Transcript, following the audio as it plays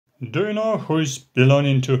Do you know who is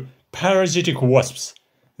belonging to parasitic wasps?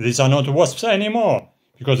 These are not wasps anymore,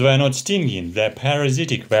 because they are not stinging, they are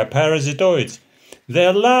parasitic, they are parasitoids.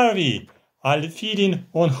 Their larvae are feeding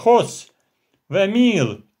on hosts. Their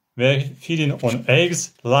meal, they are feeding on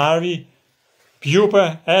eggs, larvae,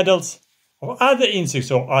 pupa, adults, of other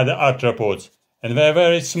insects or other arthropods. And they are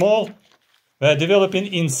very small, they are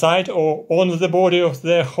developing inside or on the body of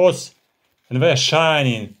their hosts, and they are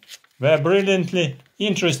shining, they are brilliantly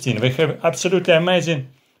interesting, they have absolutely amazing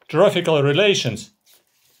trophical relations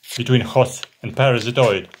between host and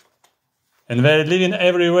parasitoid. And they're living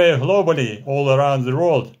everywhere globally, all around the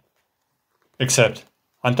world, except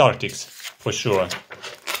Antarctic, for sure.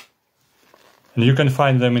 And you can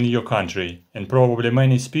find them in your country, and probably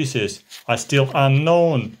many species are still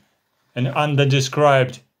unknown and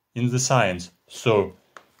underdescribed in the science, so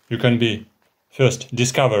you can be first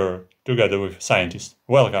discoverer together with scientists.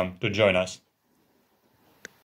 Welcome to join us.